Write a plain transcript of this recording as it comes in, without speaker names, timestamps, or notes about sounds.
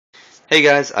Hey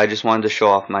guys, I just wanted to show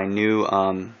off my new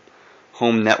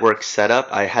home network setup.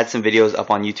 I had some videos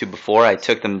up on YouTube before. I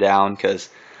took them down because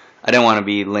I didn't want to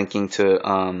be linking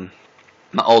to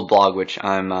my old blog, which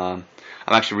I'm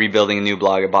actually rebuilding a new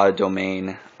blog. I bought a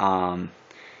domain, and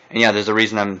yeah, there's a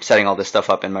reason I'm setting all this stuff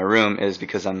up in my room is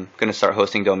because I'm going to start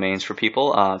hosting domains for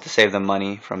people to save them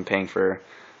money from paying for,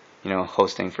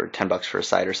 hosting for $10 for a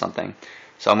site or something.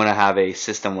 So I'm going to have a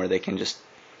system where they can just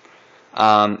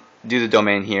do the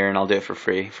domain here, and I'll do it for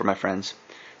free for my friends.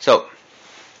 So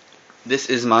this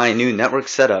is my new network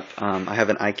setup. I have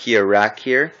an IKEA rack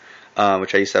here,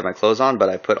 which I used to have my clothes on, but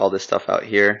I put all this stuff out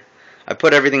here. I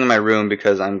put everything in my room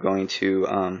because I'm going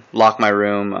to lock my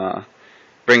room,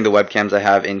 bring the webcams I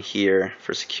have in here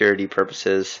for security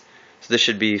purposes. So this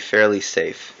should be fairly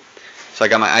safe. So I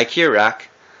got my IKEA rack.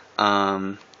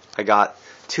 I got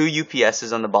two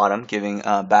UPSs on the bottom giving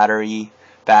battery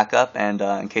backup, and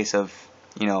in case of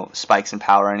spikes in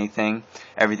power or anything,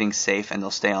 everything's safe and they'll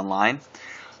stay online.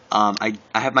 I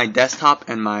have my desktop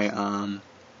and my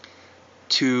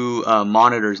two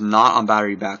monitors not on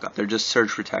battery backup. They're just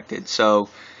surge protected, so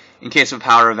in case of a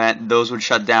power event, those would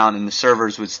shut down and the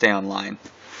servers would stay online.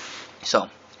 So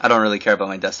I don't really care about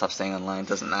my desktop staying online, it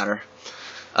doesn't matter.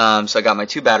 So I got my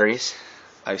two batteries.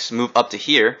 I move up to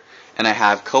here and I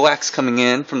have coax coming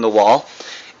in from the wall,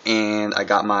 and I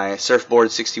got my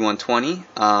Surfboard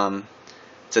 6120.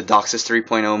 It's a DOCSIS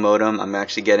 3.0 modem. I'm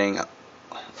actually getting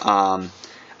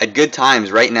at good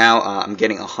times right now. I'm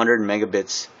getting 100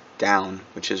 megabits down,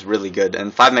 which is really good,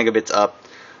 and 5 megabits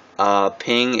up.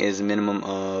 Ping is a minimum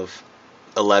of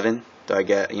 11. So I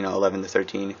get 11 to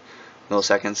 13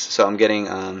 milliseconds. So I'm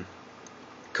getting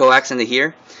coax into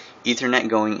here, Ethernet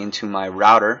going into my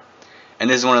router, and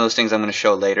this is one of those things I'm going to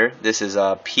show later. This is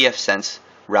a PFSense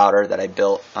router that I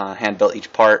built, hand built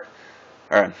each part,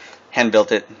 or hand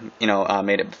built it,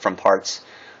 made it from parts.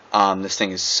 This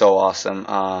thing is so awesome.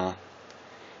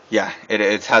 Yeah,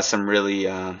 it has some really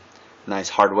nice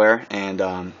hardware,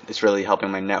 and it's really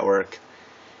helping my network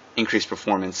increase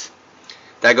performance.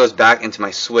 That goes back into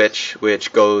my switch,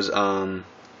 which goes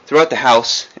throughout the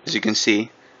house, as you can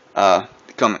see,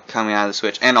 coming out of the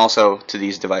switch, and also to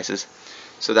these devices.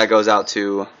 So that goes out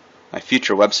to my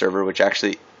future web server, which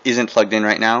actually isn't plugged in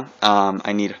right now.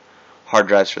 I need hard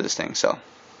drives for this thing, so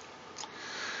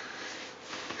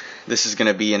this is going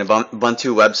to be an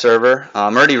Ubuntu web server.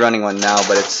 I'm already running one now,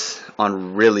 but it's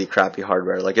on really crappy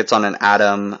hardware. Like, it's on an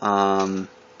Atom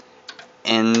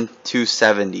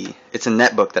N270. It's a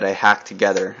netbook that I hacked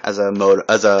together as a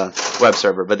web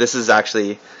server, but this is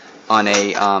actually on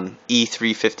a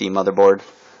E350 motherboard,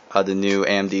 the new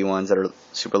AMD ones that are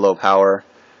super low power,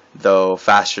 though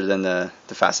faster than the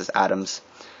fastest Atoms.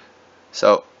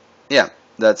 So yeah,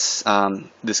 that's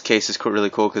this case is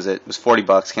really cool because it was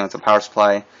 $40, came with a power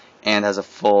supply, and has a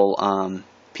full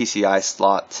PCI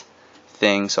slot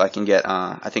thing, so I can get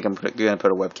I think I'm gonna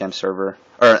put a webcam server,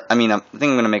 or I think I'm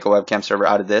gonna make a webcam server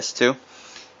out of this too,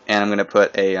 and I'm gonna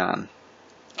put a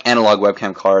analog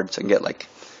webcam card, so I can get like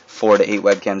 4 to 8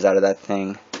 webcams out of that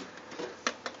thing.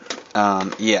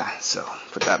 Yeah, so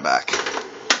put that back.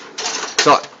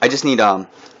 So I just need hard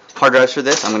drives for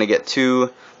this. I'm gonna get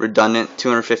two redundant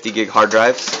 250 gig hard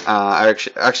drives. I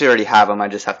actually already have them. I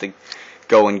just have to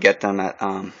go and get them at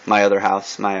my other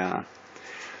house, my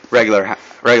regular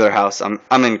house. I'm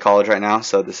in college right now,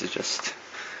 so this is just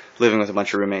living with a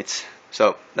bunch of roommates.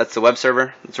 So that's the web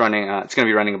server. It's running. It's going to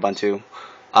be running Ubuntu.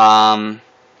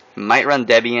 Might run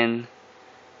Debian.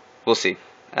 We'll see.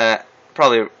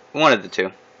 Probably one of the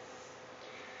two.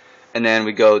 And then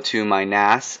we go to my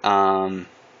NAS.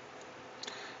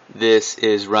 This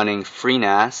is running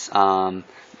FreeNAS.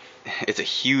 It's a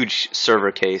huge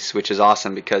server case, which is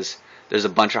awesome because there's a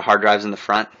bunch of hard drives in the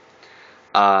front.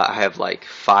 I have like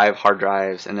 5 hard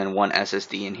drives and then 1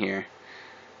 SSD in here.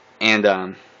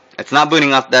 And it's not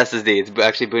booting off the SSD, it's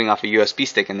actually booting off a USB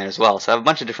stick in there as well. So I have a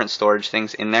bunch of different storage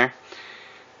things in there.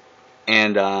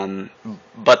 And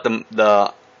but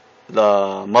the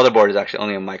motherboard is actually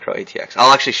only a micro ATX.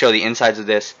 I'll actually show the insides of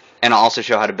this, and I'll also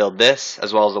show how to build this,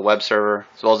 as well as the web server,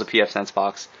 as well as the PFSense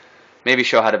box. Maybe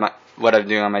show how to what I'm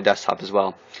doing on my desktop as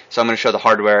well. So I'm going to show the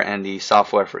hardware and the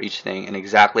software for each thing, and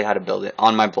exactly how to build it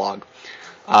on my blog,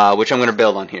 which I'm going to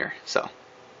build on here. So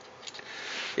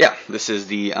yeah, this is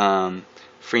the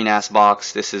FreeNAS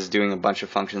box. This is doing a bunch of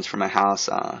functions for my house,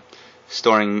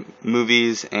 storing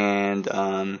movies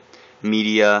and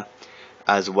media,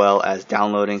 as well as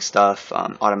downloading stuff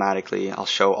automatically. I'll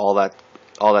show all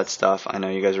that stuff. I know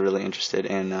you guys are really interested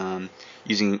in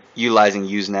utilizing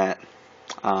Usenet.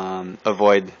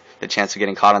 Avoid the chance of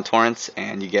getting caught on torrents,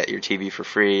 and you get your TV for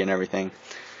free and everything.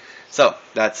 So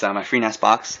that's my FreeNAS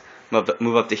box.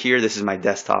 move up to here. This is my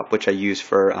desktop, which I use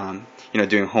for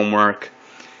doing homework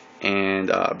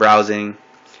and browsing.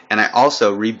 And I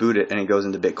also reboot it and it goes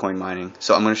into Bitcoin mining.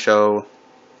 So I'm going to show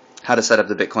how to set up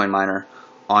the Bitcoin miner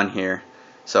on here.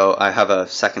 So I have a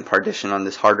second partition on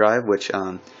this hard drive, which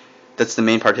that's the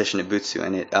main partition it boots to,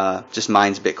 and it just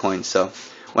mines Bitcoin. So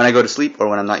when I go to sleep or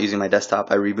when I'm not using my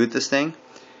desktop, I reboot this thing.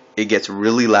 It gets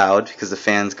really loud because the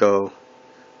fans go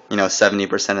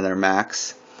 70% of their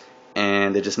max,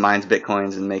 and it just mines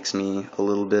Bitcoins and makes me a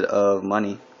little bit of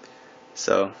money.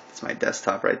 So it's my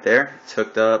desktop right there. It's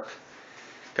hooked up.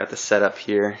 Got the setup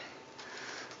here.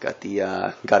 Got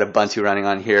Ubuntu running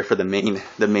on here for the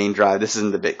main drive. This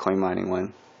isn't the Bitcoin mining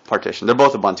one partition. They're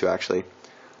both Ubuntu actually,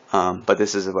 but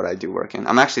this is what I do work in.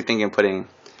 I'm actually thinking of putting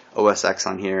OS X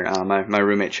on here. My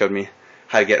roommate showed me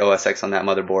how to get OS X on that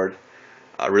motherboard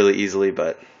really easily,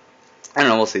 but I don't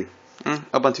know. We'll see.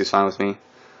 Ubuntu's fine with me.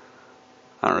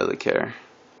 I don't really care.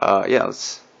 Yeah,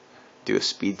 let's do a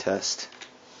speed test.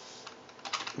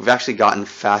 We've actually gotten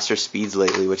faster speeds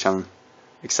lately, which I'm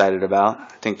excited about.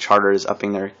 I think Charter is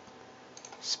upping their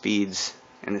speeds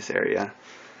in this area.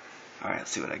 Alright,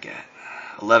 let's see what I get.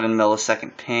 11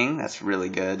 millisecond ping, that's really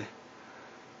good.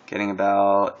 Getting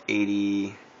about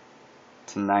 80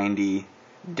 to 90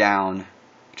 down,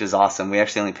 which is awesome. We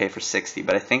actually only pay for 60,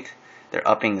 but I think they're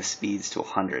upping the speeds to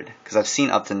 100, because I've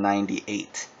seen up to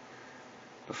 98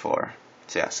 before.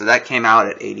 So yeah, so that came out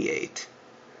at 88.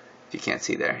 If you can't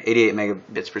see there, 88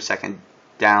 megabits per second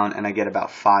down, and I get about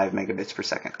 5 megabits per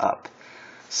second up.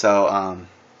 So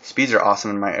speeds are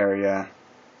awesome in my area.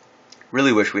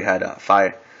 Really wish we had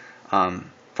fiber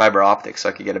optics so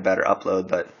I could get a better upload,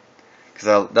 but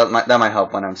because that might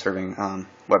help when I'm serving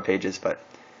web pages. But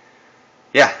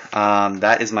yeah,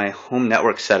 that is my home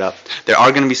network setup. There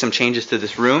are going to be some changes to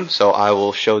this room, so I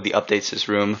will show the updates to this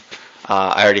room.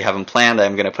 I already have them planned.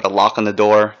 I'm going to put a lock on the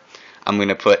door. I'm going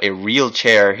to put a real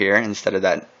chair here instead of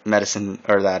that medicine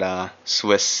or that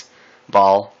Swiss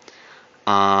ball.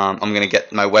 I'm going to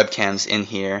get my webcams in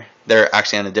here. They're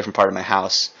actually on a different part of my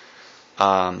house. So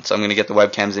I'm going to get the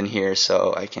webcams in here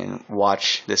so I can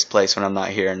watch this place when I'm not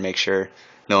here and make sure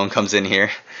no one comes in here.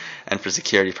 And for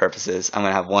security purposes, I'm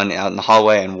going to have one out in the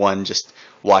hallway and one just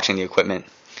watching the equipment.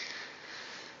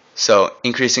 So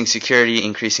increasing security,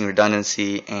 increasing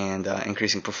redundancy, and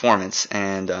increasing performance.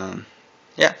 And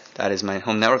yeah, that is my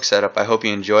home network setup. I hope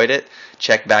you enjoyed it.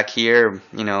 Check back here,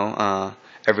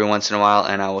 every once in a while,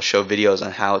 and I will show videos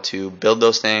on how to build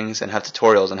those things and have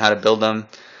tutorials on how to build them,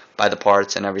 buy the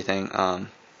parts and everything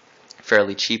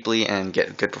fairly cheaply and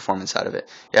get good performance out of it.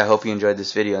 Yeah, I hope you enjoyed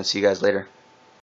this video and see you guys later.